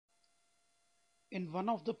In one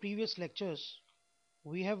of the previous lectures,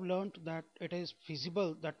 we have learned that it is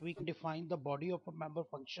feasible that we can define the body of a member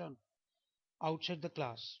function outside the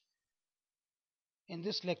class. In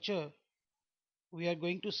this lecture, we are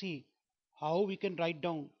going to see how we can write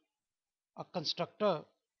down a constructor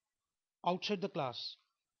outside the class.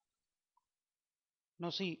 Now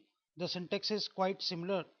see, the syntax is quite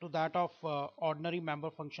similar to that of ordinary member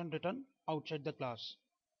function written outside the class.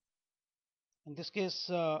 In this case,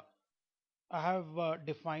 I have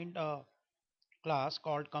defined a class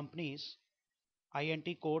called companies. Int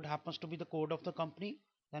code happens to be the code of the company.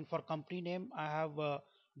 Then for company name, I have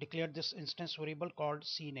declared this instance variable called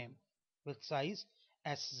cname with size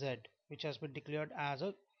sz, which has been declared as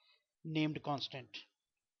a named constant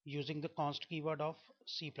using the const keyword of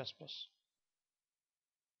C++.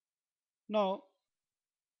 Now,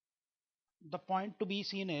 the point to be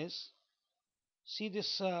seen is, see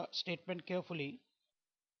this statement carefully,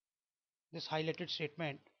 this highlighted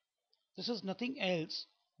statement. This is nothing else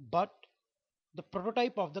but the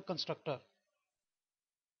prototype of the constructor.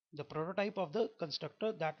 The prototype of the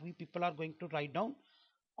constructor that we people are going to write down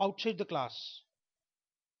outside the class.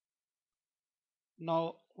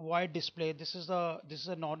 Now, why display? This is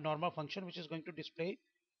a normal function which is going to display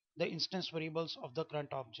the instance variables of the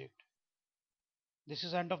current object. This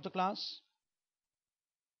is end of the class.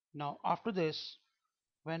 Now after this,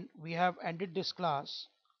 when we have ended this class,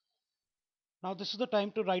 now this is the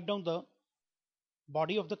time to write down the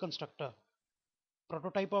body of the constructor,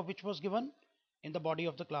 prototype of which was given in the body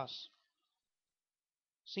of the class.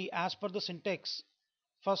 See, as per the syntax,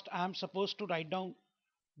 first I am supposed to write down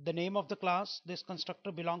the name of the class this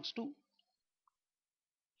constructor belongs to,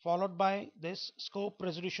 followed by this scope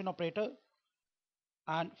resolution operator,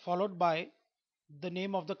 and followed by the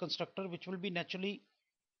name of the constructor, which will be naturally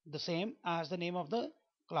the same as the name of the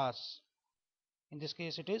class. In this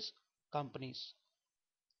case, it is companies.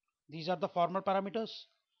 These are the formal parameters.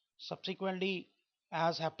 Subsequently,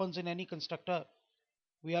 as happens in any constructor,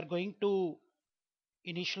 we are going to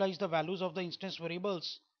initialize the values of the instance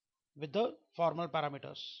variables with the formal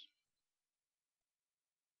parameters.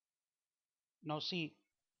 Now see,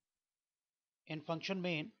 in function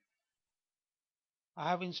main, I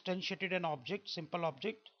have instantiated an object, simple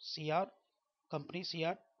object, CR, company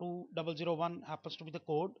CR 2001 happens to be the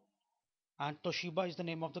code, and Toshiba is the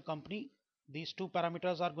name of the company. These two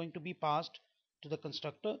parameters are going to be passed to the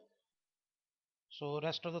constructor. So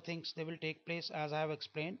rest of the things, they will take place as I have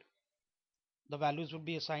explained. The values will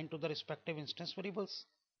be assigned to the respective instance variables,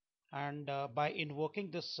 and by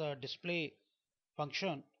invoking this display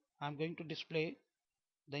function, I'm going to display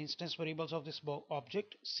the instance variables of this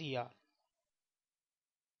object CR.